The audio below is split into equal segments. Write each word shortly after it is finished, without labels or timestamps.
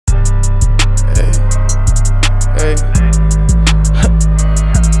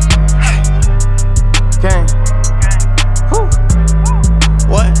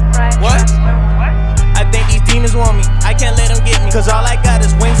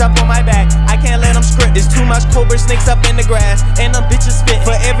up on my back, I can't let them script. It's too much cobra snakes up in the grass, and them bitches spit.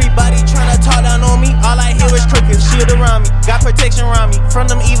 For everybody tryna talk down on me, all I hear is crickets. Shield around me, got protection around me from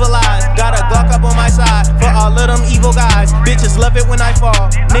them evil eyes. Got a Glock up on my side for all of them evil guys. Bitches love it when I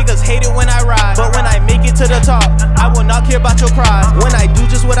fall, niggas hate it when I rise. But when I make it to the top, I will not care about your cries. When I do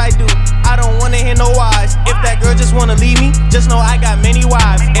just what I do, I don't wanna hear no whys. If that girl just wanna leave me, just know I got many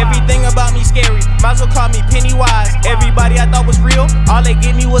wives. Everything about me scary, might as well call me Pennywise. Everybody I thought was real, all they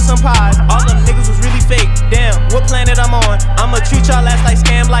gave me was some pies. All them niggas was really fake, damn, what planet I'm on? I'ma treat y'all ass like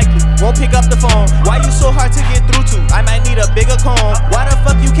scam likely, won't pick up the phone. Why you so hard to get through to? I might need a bigger comb. Why the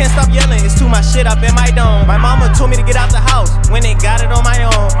fuck you can't stop yelling? It's too much shit up in my dome. My mama told me to get out the house when they got it on my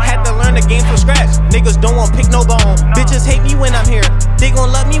own. Had to learn the game from scratch, niggas don't want pick no bone. Bitches hate me when I'm here, they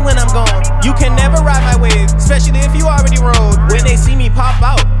gon' love me when I'm gone. You can never ride my wave, especially if you already rode. When they see me pop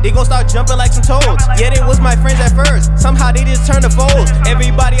out, they gon' start jumping like some toads. Yeah, they was my friends at first, somehow they just turned to foes.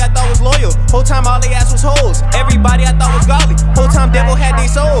 Everybody I thought was loyal, whole time all they asked was hoes. Everybody I thought was godly, whole time devil had they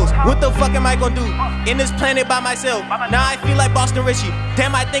souls. What the fuck am I gon' do in this planet by myself? Now I feel like Boston Richie,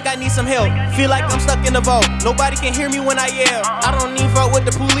 damn I think I need some help. Feel like I'm stuck in the vault, nobody can hear me when I yell. I don't need fuck with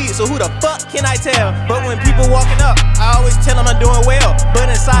the police, so who the fuck can I tell? But when people walking up, I always tell them I'm doing well. But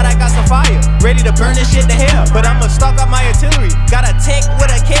inside I got some fire, ready to burn this shit to hell. But I'ma stock up my artillery, got a tech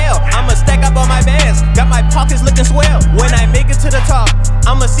with a kale. I'ma stack up all my bands, got my pockets looking swell. When I make it to the top,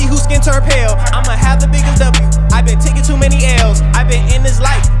 I'ma see whose skin turn pale. I'ma have the biggest W, I've been taking too many L's. I've been in this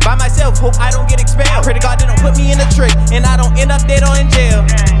life by myself, hope I don't get expelled. Pray to God they don't put me in a trick, and I don't end up dead or in jail.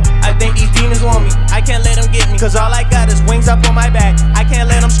 I think these demons want me, I can't let them get me, cause all I got is wings up on my back. I can't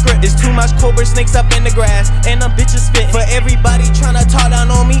let them script, it's too much cobra snakes up in the grass, and them bitches spit. For everybody tryna talk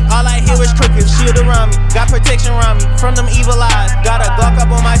down on me, all I hear is crickets. Shield around me, got protection around me from them evil eyes. Got a Glock up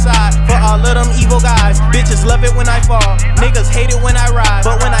on my side for all of them evil guys. Bitches love it when I fall, niggas hate it when I rise.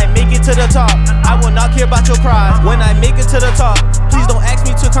 But when I make it to the top, I will not care about your cries. When I make it to the top, please don't ask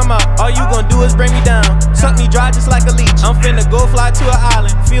me to come out, all you gon' do is bring me down. Suck me dry just like a leech, I'm finna go fly to an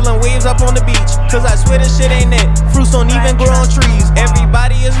island, feeling waves up on the beach, cause I swear this shit ain't it. Fruits don't even grow on trees.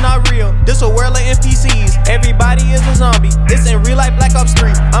 Everybody is not real, this a world of NPCs. Everybody is a zombie, it's in real life Black Ops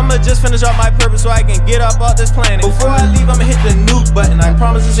 3. I'ma just finish off my purpose so I can get up off this planet. Before I leave, I'ma hit the nuke button, I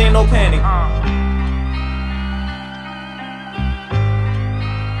promise this ain't no panic.